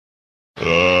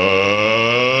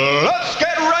Let's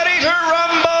get ready to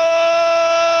rumble!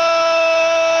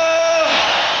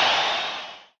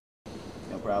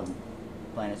 No problem.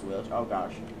 Playing as wheelchair. Oh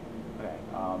gosh. Okay.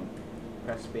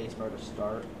 Press spacebar to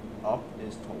start. Up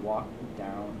is to walk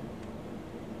down.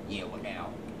 Yeah. What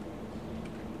now?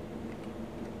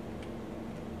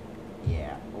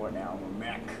 Yeah. What now? I'm a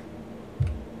mech.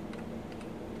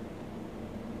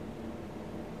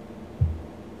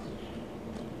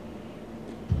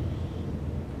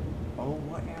 Oh,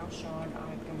 what now, Sean?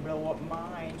 I can blow up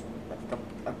mines.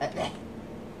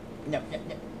 No.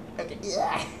 Okay.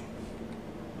 Yeah.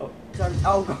 Oh, sorry.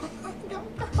 Oh God. Oh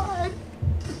God.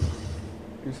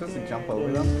 You're supposed to jump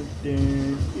over them?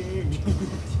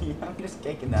 I'm just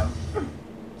kicking them.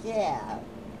 Yeah.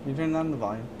 You turn down the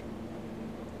volume.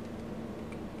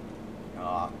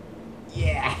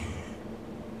 Yeah.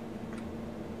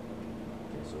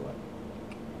 Okay, so what?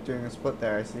 Doing a split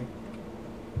there, I see.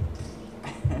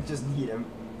 I just need him.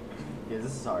 Yeah,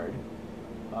 this is hard.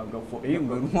 Go for. Are you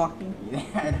moonwalking? Yeah,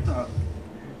 I don't know.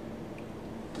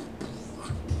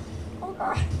 Oh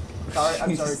God. Sorry,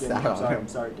 I'm sorry, Timmy. I'm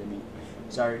sorry, Timmy.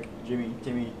 Sorry,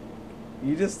 Timmy.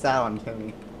 You just sat on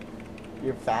Timmy.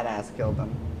 Your fat ass killed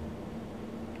him.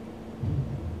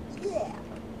 Yeah.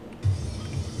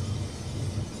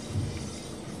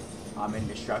 I'm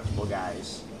indestructible,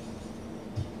 guys.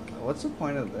 What's the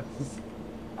point of this?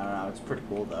 I don't know. It's pretty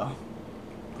cool though.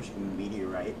 Pushing a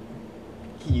meteorite.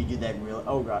 Can you do that in real?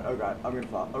 Oh God. I'm gonna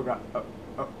fall. Oh God.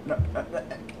 Oh no.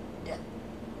 Yeah.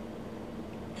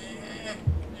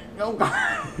 Oh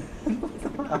God.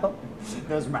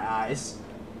 Those are my eyes.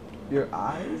 Your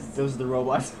eyes? Those are the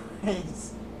robot's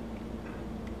eyes.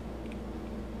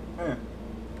 You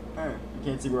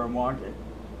can't see where I'm walking.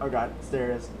 Oh God,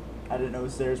 stairs. I didn't know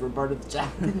stairs were part of the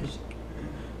challenge.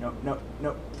 No.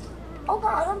 Oh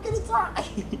God, I'm gonna die. I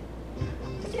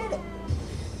did it.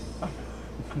 I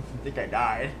think I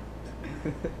died.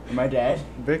 Am I dead?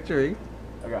 Victory.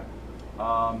 Okay.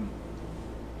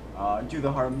 Do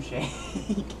the Harlem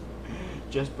Shake.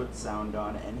 Just put sound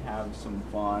on and have some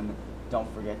fun.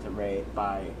 Don't forget to rate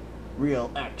by Real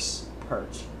X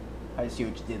Perch. I see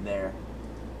what you did there.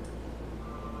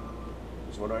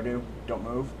 So what do? Don't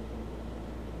move?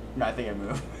 No, I think I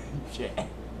move. Shit.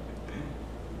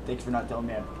 Thanks for not telling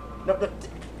me. Nope.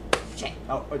 Shit.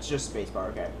 Oh, it's just spacebar.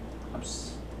 Okay. I'm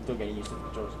still getting used to the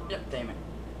controls. Yep. Damn it.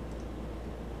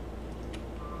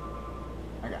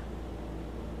 Okay.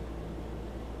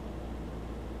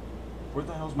 Where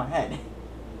the hell's my head?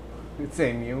 It's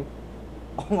saying you.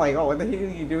 Oh my God, what the hell are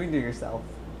you doing to yourself?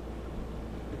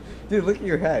 Dude, look at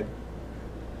your head.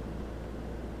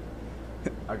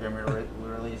 Okay, I'm gonna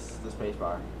release the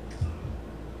spacebar.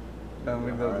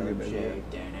 Maybe that was a good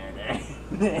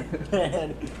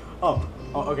idea. Oh,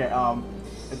 okay,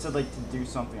 it said like to do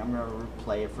something. I'm gonna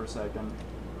replay it for a second.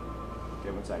 Okay,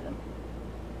 1 second.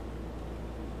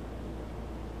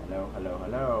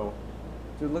 Hello.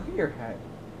 Dude, look at your head.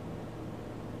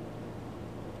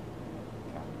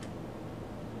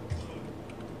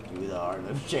 Do the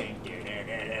Harlem Shake.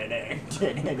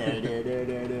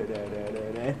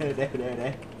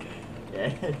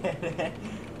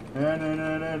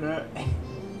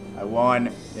 I won.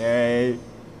 Yay. You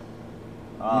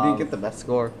didn't get the best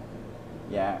score.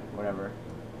 Yeah, whatever.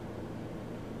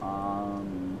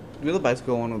 You're the best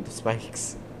going with the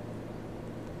spikes.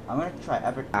 I'm gonna try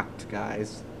epic. Act,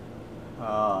 guys.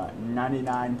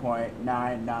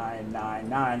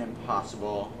 99.9999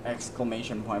 impossible!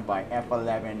 Exclamation point by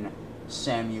F11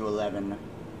 Samu11.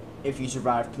 If you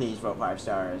survive, please vote 5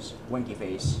 stars. Winky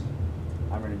face.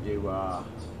 I'm gonna do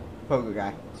Pogo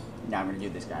guy. no, I'm gonna do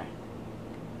this guy.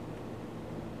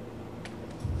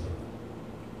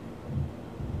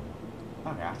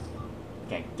 Okay.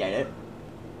 Okay, get it?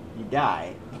 You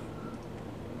die.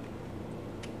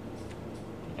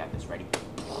 I got this ready.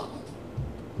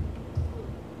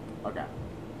 Okay.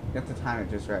 You have to time it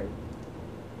just right.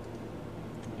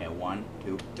 Okay, 1,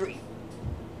 2, 3.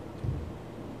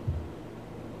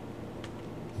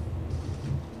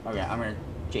 Okay, I'm gonna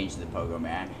change to the Pogo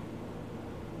Man.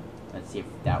 Let's see if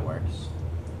that works.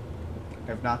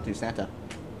 If not, do Santa.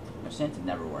 No, Santa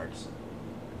never works.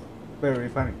 But it'll be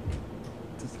funny.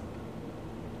 Just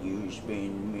You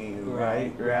spin me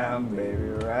right round, baby,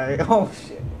 right. Oh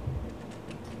shit.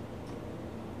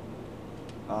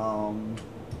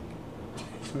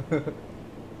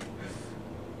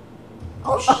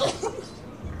 Oh shit!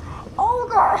 Oh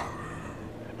God!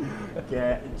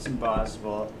 Okay, it's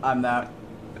impossible. I'm that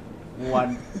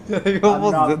one. You I'm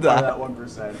almost not did part that. of that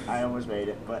 1%. I almost made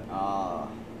it, but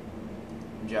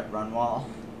jet run wall.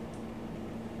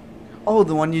 Oh,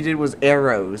 the one you did was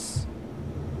arrows.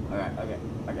 Okay.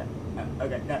 Okay.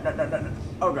 Okay. No.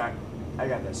 Oh god. I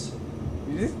got this.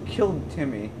 You just killed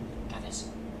Timmy. Got this.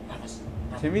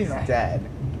 Timmy's dead.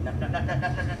 No.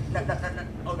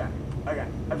 Oh god. Okay.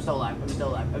 I'm still alive.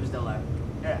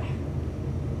 Yeah.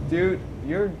 Dude,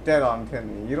 you're dead on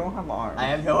Timmy. You don't have arms. I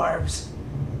have no arms.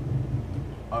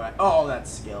 Okay. Oh,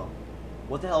 that's skill.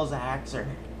 What the hell is a hacker?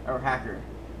 Or hacker?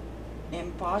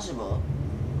 Impossible.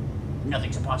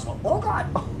 Nothing's impossible. Oh god.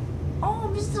 Oh,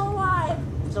 I'm still alive.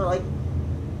 So like,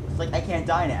 it's like I can't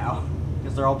die now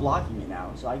because they're all blocking me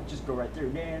now. So I can just go right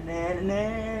through.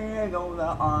 Go with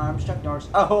the arms, Chuck Norris.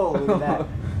 Oh, look at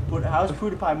that. How's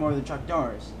PewDiePie more than Chuck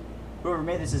Norris? Whoever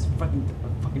made this is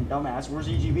fucking dumbass. Where's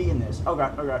EGB in this? Oh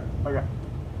god.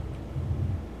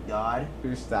 God.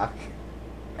 You're stuck.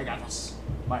 I got this.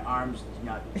 My arms do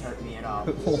not hurt me at all.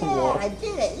 Whoa. I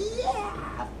did it.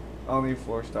 Yeah. Only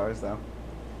 4 stars though.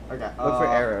 Okay. Look for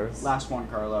arrows. Last one,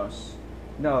 Carlos.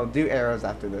 No, do arrows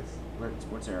after this.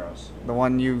 What's arrows? The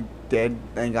one you did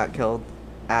and got killed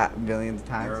at millions of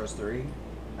times. Arrows 3.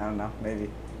 I don't know, maybe.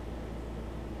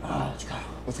 Let's go.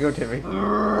 Let's go, Timmy. Yep,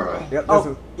 Oh, this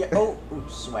was... yeah. Oh,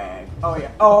 swag. Oh,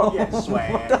 yeah. Oh, yeah.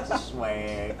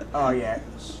 Swag. Oh, yeah.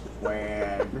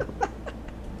 Swag.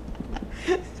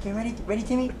 Okay, ready,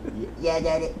 Timmy? Yeah,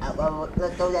 Daddy.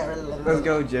 Let's go there. Let's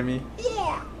go, Jimmy.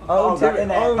 Yeah. Oh, God,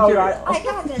 Timmy. oh, Jimmy. God. I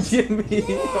got this. Jimmy.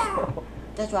 Yeah.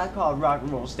 That's what I call a rock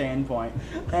and roll standpoint.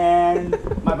 And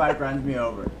my bike runs me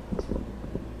over.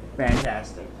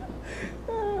 Fantastic.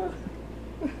 Oh,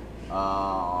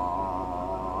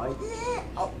 yeah.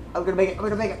 Oh, I'm gonna make it. Oh,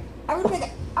 damn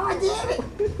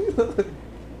it.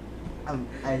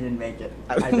 I didn't make it.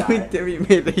 I died. Timmy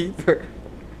made the heaper.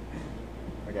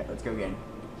 Okay, let's go again.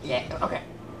 Yeah, okay.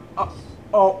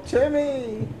 Oh,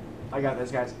 Timmy! I got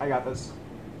this, guys. I got this.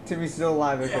 Timmy's still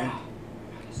alive, I think. Yeah.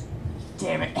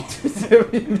 Damn it.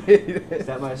 Timmy made it. Is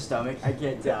that my stomach? I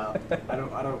can't tell. I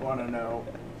don't want to know.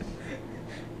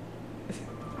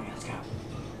 Okay, let's go.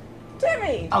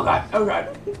 Timmy! Oh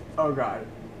god.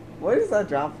 What is that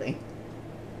dropping?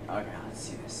 Okay, let's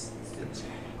do this.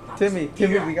 Timmy,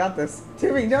 Yeah. we got this.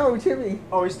 Timmy, no, Timmy!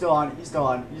 Oh, he's still on.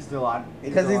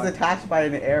 Because he's attached by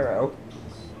an arrow.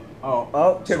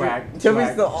 Oh, Timmy, swag.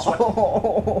 Timmy's the... Swag.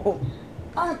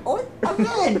 Oh.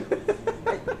 Again.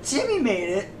 Timmy made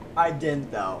it. I didn't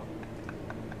though.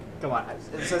 Come on, it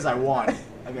says I won.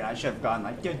 I mean, I should have gone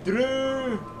like get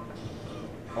through.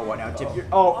 Oh, what now, Tim?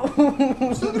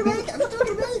 I'm still gonna make it.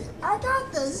 I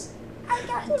got this.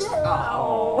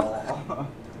 Oh.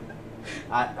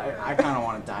 I kind of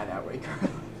want to die that way,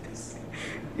 Carlos.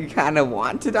 You kind of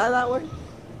want to die that way?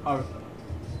 Oh,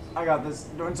 I got this.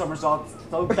 Doing somersaults.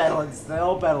 Still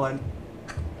pedaling.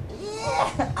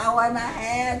 Yeah, I want my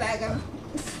hand back.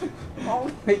 Oh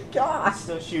my gosh.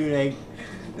 Still shooting.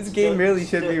 This game really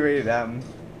should be rated M.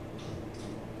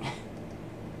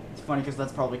 It's funny because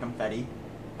that's probably confetti.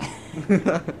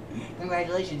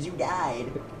 Congratulations, you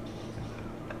died.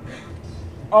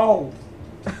 Oh.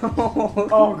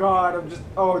 Oh god,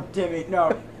 oh Timmy,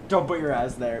 no. Don't put your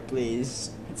ass there, please.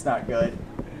 It's not good.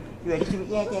 You ready, Timmy?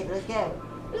 Yeah, Dad, let's go.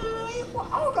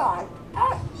 Oh god.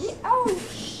 Oh,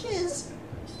 shiz.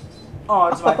 Oh,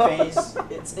 it's my face.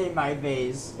 It's in my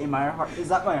face. In my heart. Is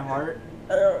that my heart?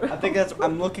 I think that's.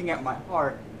 I'm looking at my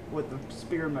heart with the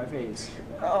spear in my face.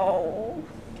 Oh.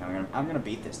 Okay, I'm gonna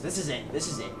beat this. This is it.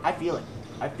 I feel it.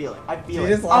 You it.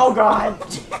 just Oh lost- god.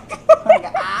 Oh my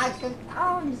god.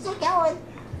 Oh, I'm still going.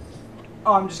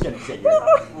 Oh, I'm just gonna sit here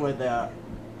with a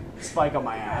spike on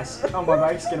my ass. Oh, my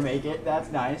bike's gonna make it.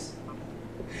 That's nice.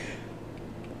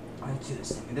 Let's do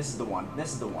this thing. This is the one.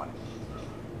 This is not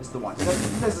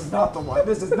the one.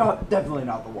 This is definitely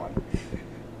not the one.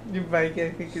 Your bike,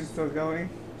 I think, is still going.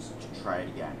 Let's try it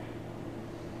again.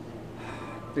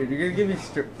 Dude, you're gonna give me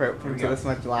strip throat Here we from go. this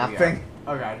much Here we laughing. go.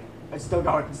 Oh god. It's still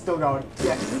going.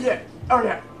 Yeah. Oh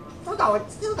yeah. Still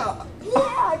going. Yeah,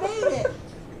 I made it.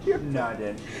 No, I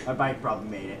didn't. My bike probably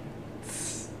made it.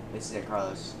 This is it,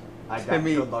 Carlos. I got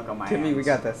Timmy, good luck on my Timmy, hands. we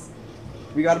got this.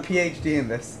 We got a PhD in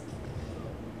this.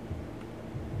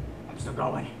 I'm still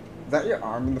going. Is that your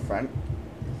arm in the front?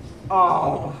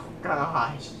 Oh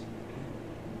gosh.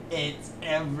 It's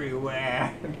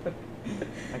everywhere.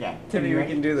 Okay. Timmy, you we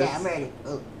ready? can do this. Yeah, I'm ready.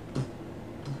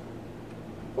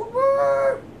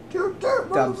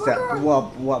 Dubstep.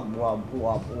 Wub.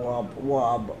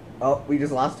 Oh, we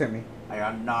just lost Timmy. I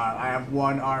have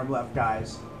one arm left,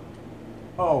 guys.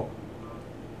 Oh.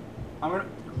 I'm gonna.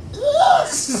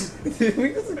 Did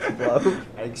we just explode?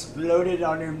 I exploded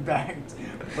on impact,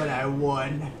 but I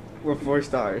won. We're 4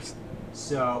 stars.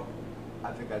 So,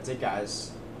 I think that's it,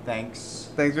 guys. Thanks.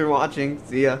 Thanks for watching.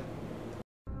 See ya.